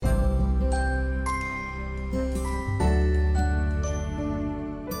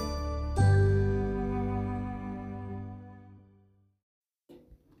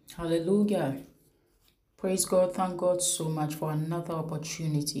Hallelujah. Praise God. Thank God so much for another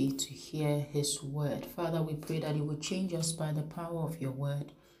opportunity to hear His word. Father, we pray that He will change us by the power of your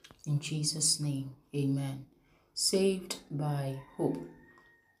word. In Jesus' name, amen. Saved by hope.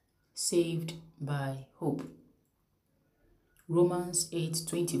 Saved by hope. Romans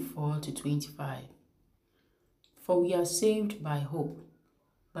 8:24-25. For we are saved by hope,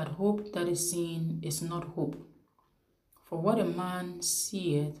 but hope that is seen is not hope. For what a man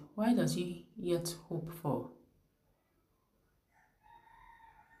seeth, why does he yet hope for?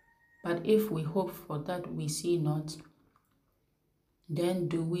 But if we hope for that we see not, then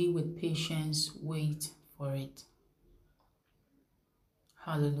do we with patience wait for it.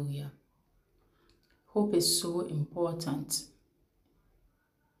 Hallelujah. Hope is so important,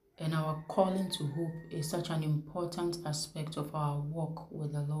 and our calling to hope is such an important aspect of our walk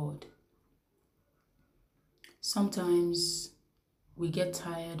with the Lord. Sometimes we get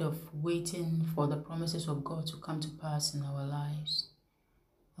tired of waiting for the promises of God to come to pass in our lives,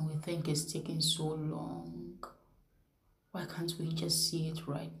 and we think it's taking so long. Why can't we just see it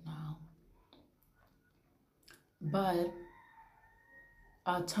right now? But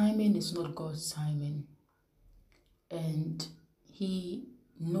our timing is not God's timing, and He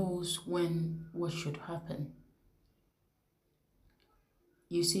knows when what should happen.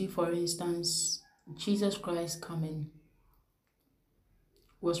 You see, for instance, Jesus Christ coming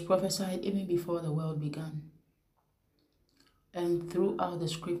was prophesied even before the world began. And throughout the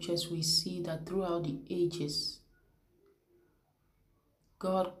scriptures, we see that throughout the ages,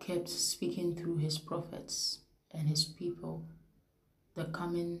 God kept speaking through His prophets and His people the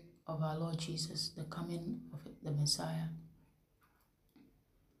coming of our Lord Jesus, the coming of the Messiah.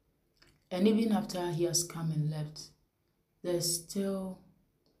 And even after He has come and left, there's still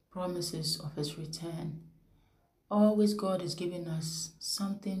promises of His return. Always God is giving us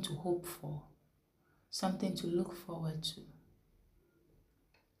something to hope for, something to look forward to.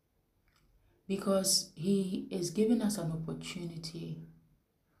 Because He is giving us an opportunity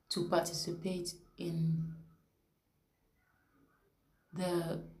to participate in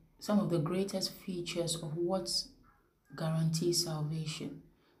some of the greatest features of what guarantees salvation.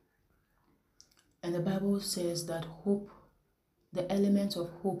 And the Bible says that hope, the element of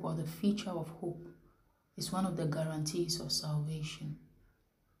hope or the feature of hope, is one of the guarantees of salvation.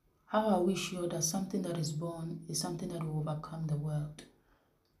 How are we sure that something that is born is something that will overcome the world?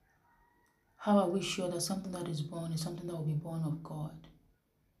 How are we sure that something that is born is something that will be born of God?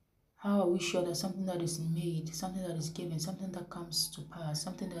 How are we sure that something that is made, something that is given, something that comes to pass,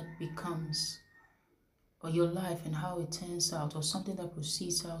 something that becomes, or your life and how it turns out, or something that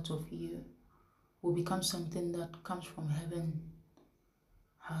proceeds out of you, will become something that comes from heaven?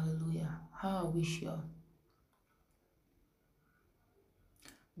 Hallelujah. How are we sure?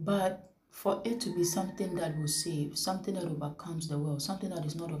 But for it to be something that will save, something that overcomes the world, something that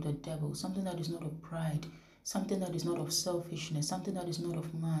is not of the devil, something that is not of pride, something that is not of selfishness, something that is not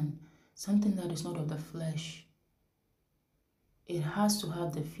of man, something that is not of the flesh, it has to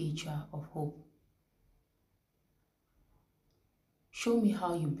have the feature of hope. Show me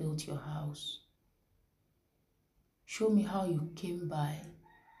how you built your house. Show me how you came by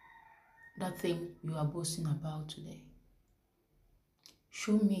that thing you are boasting about today.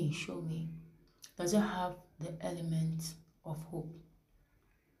 Show me. Does it have the element of hope?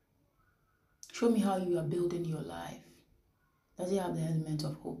 Show me how you are building your life. Does it have the element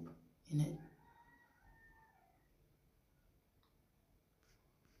of hope in it?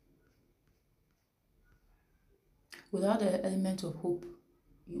 Without the element of hope,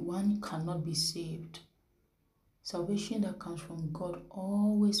 one cannot be saved. Salvation that comes from God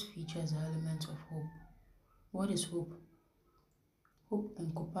always features the element of hope. What is hope? Hope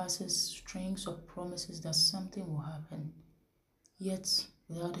encompasses strings of promises that something will happen, yet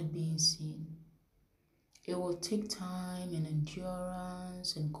without it being seen. It will take time and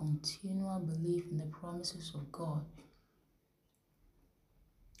endurance and continual belief in the promises of God,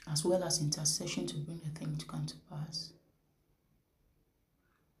 as well as intercession to bring the thing to come to pass.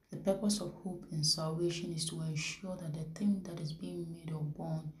 The purpose of hope in salvation is to ensure that the thing that is being made or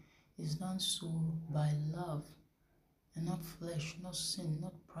born is done so by love, and not flesh, not sin,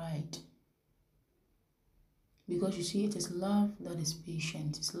 not pride. Because you see, it is love that is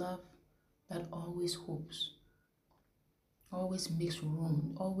patient. It's love that always hopes, always makes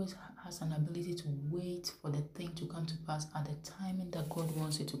room, always has an ability to wait for the thing to come to pass at the timing that God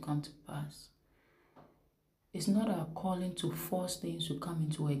wants it to come to pass. It's not our calling to force things to come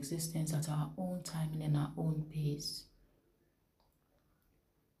into existence at our own timing and our own pace.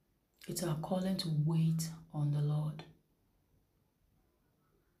 It's our calling to wait on the Lord.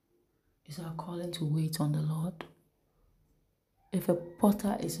 It's our calling to wait on the Lord. If a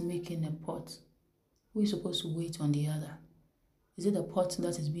potter is making a pot, who is supposed to wait on the other? Is it the pot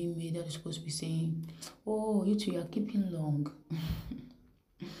that is being made that is supposed to be saying, oh, you two are keeping long?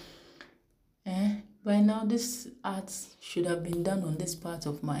 By now, this art should have been done on this part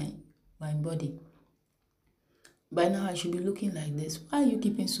of my body. By now, I should be looking like this. Why are you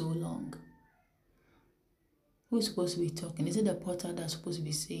keeping so long? Who is supposed to be talking? Is it the potter that's supposed to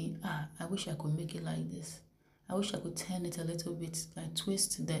be saying, I wish I could make it like this. I wish I could turn it a little bit, like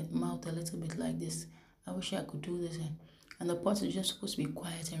twist the mouth a little bit like this. I wish I could do this. And the pot is just supposed to be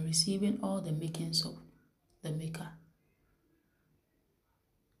quiet and receiving all the makings of the maker.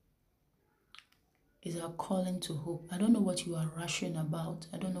 Is our calling to hope. I don't know what you are rushing about.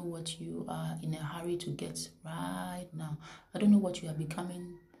 I don't know what you are in a hurry to get right now. I don't know what you are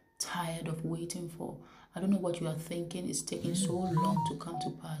becoming tired of waiting for. I don't know what you are thinking is taking so long to come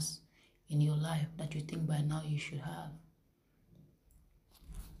to pass in your life that you think by now you should have.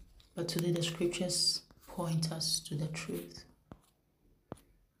 But today the scriptures point us to the truth.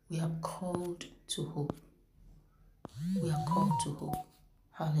 We are called to hope. We are called to hope.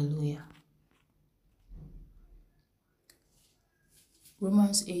 Hallelujah.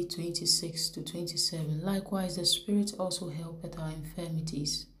 Romans 8:26-27. Likewise, the Spirit also helpeth our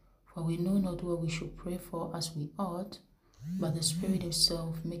infirmities, for we know not what we should pray for as we ought, but the Spirit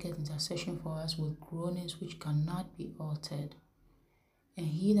himself maketh intercession for us with groanings which cannot be uttered. And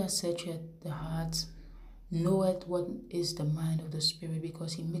he that searcheth the hearts knoweth what is the mind of the Spirit,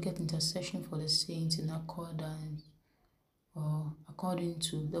 because he maketh intercession for the saints in accordance or according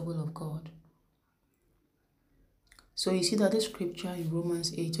to the will of God. So you see that this scripture in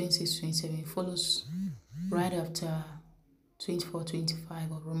Romans 8:26-27 follows right after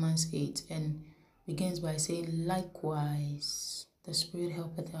 24-25 of Romans 8 and begins by saying, likewise, the Spirit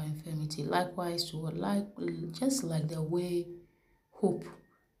helpeth our infirmity. Likewise to what? Just like the way hope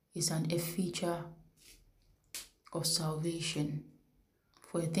is a feature of salvation.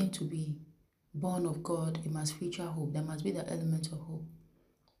 For a thing to be born of God, it must feature hope. There must be the element of hope.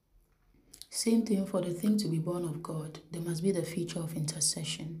 Same thing for the thing to be born of God, there must be the feature of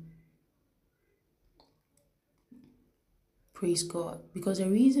intercession. Praise God. Because the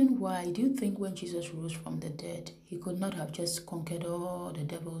reason why, do you think when Jesus rose from the dead, he could not have just conquered all the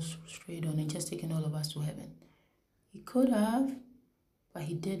devils straight on and just taken all of us to heaven? He could have, but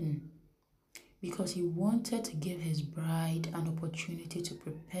he didn't. Because he wanted to give his bride an opportunity to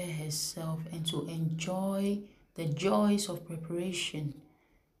prepare herself and to enjoy the joys of preparation.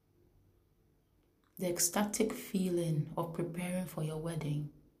 The ecstatic feeling of preparing for your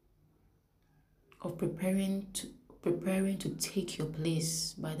wedding, of preparing to take your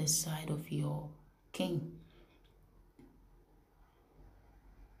place by the side of your king.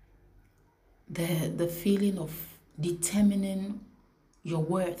 The feeling of determining your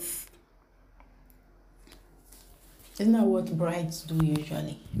worth. Isn't that what brides do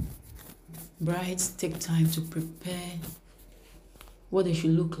usually? Brides take time to prepare what they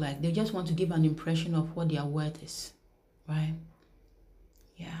should look like. They just want to give an impression of what their worth is, right?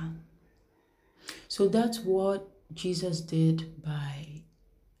 Yeah. So that's what Jesus did by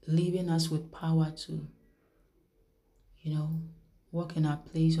leaving us with power to, walk in our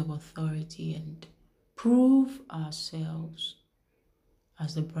place of authority and prove ourselves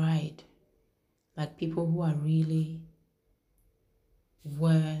as the bride, like people who are really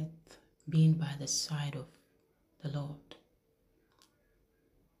worth being by the side of the Lord.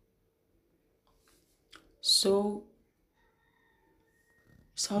 So,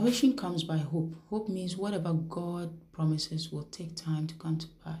 salvation comes by hope. Hope means whatever God promises will take time to come to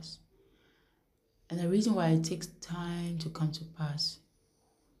pass. And the reason why it takes time to come to pass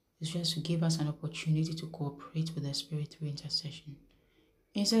is just to give us an opportunity to cooperate with the Spirit through intercession.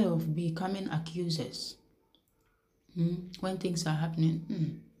 Instead of becoming accusers, when things are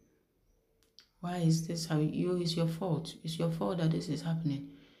happening, why is this how it's your fault? It's your fault that this is happening.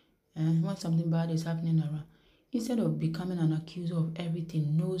 And when something bad is happening around, instead of becoming an accuser of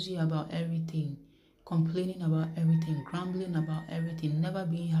everything, nosy about everything, complaining about everything, grumbling about everything, never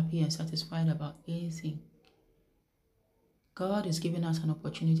being happy and satisfied about anything, God is giving us an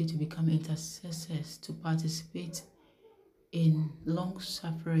opportunity to become intercessors, to participate in long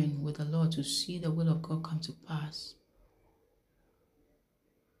suffering with the Lord, to see the will of God come to pass.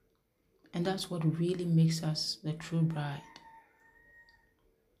 And that's what really makes us the true bride,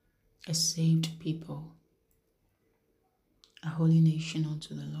 a saved people, a holy nation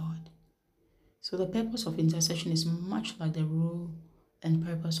unto the Lord. So the purpose of intercession is much like the role and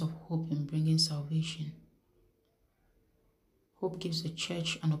purpose of hope in bringing salvation. Hope gives the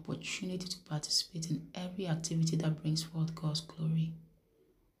church an opportunity to participate in every activity that brings forth God's glory.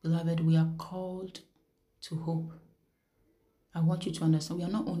 Beloved, we are called to hope. I want you to understand, we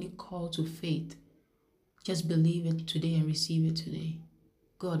are not only called to faith. Just believe it today and receive it today.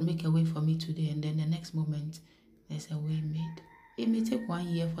 God, make a way for me today, and then the next moment, there's a way made. It may take 1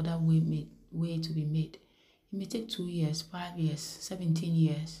 year for that way to be made. It may take 2 years, 5 years, 17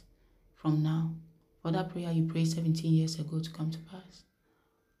 years from now for that prayer you prayed 17 years ago to come to pass.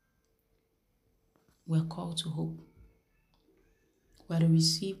 We're called to hope. We're to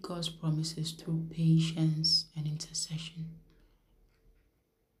receive God's promises through patience and intercession.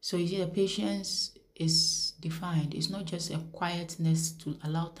 So you see, the patience is defined. It's not just a quietness to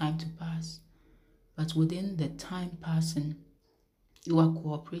allow time to pass, but within the time passing, you are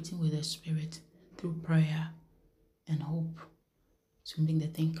cooperating with the Spirit through prayer and hope to make the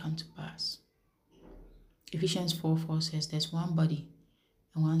thing come to pass. Ephesians 4:4 says there's one body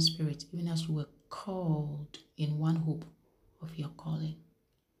and one Spirit, even as you were called in one hope of your calling.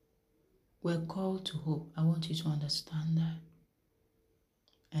 We're called to hope. I want you to understand that.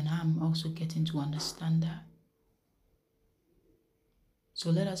 And I'm also getting to understand that.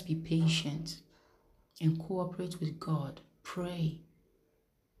 So let us be patient and cooperate with God. Pray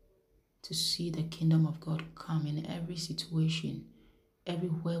to see the kingdom of God come in every situation,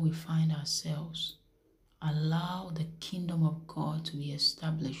 everywhere we find ourselves. Allow the kingdom of God to be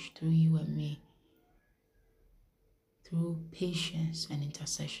established through you and me, through patience and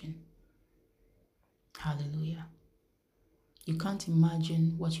intercession. Hallelujah. You can't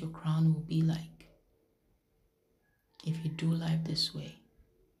imagine what your crown will be like if you do life this way.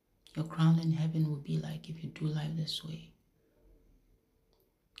 Your crown in heaven will be like if you do life this way.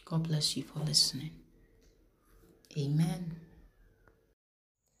 God bless you for listening. Amen.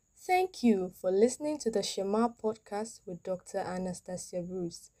 Thank you for listening to the Shema podcast with Dr. Anastasia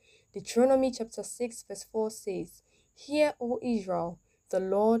Bruce. Deuteronomy chapter 6 verse 4 says, "Hear, O Israel, the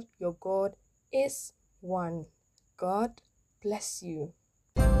Lord your God is one." God bless you.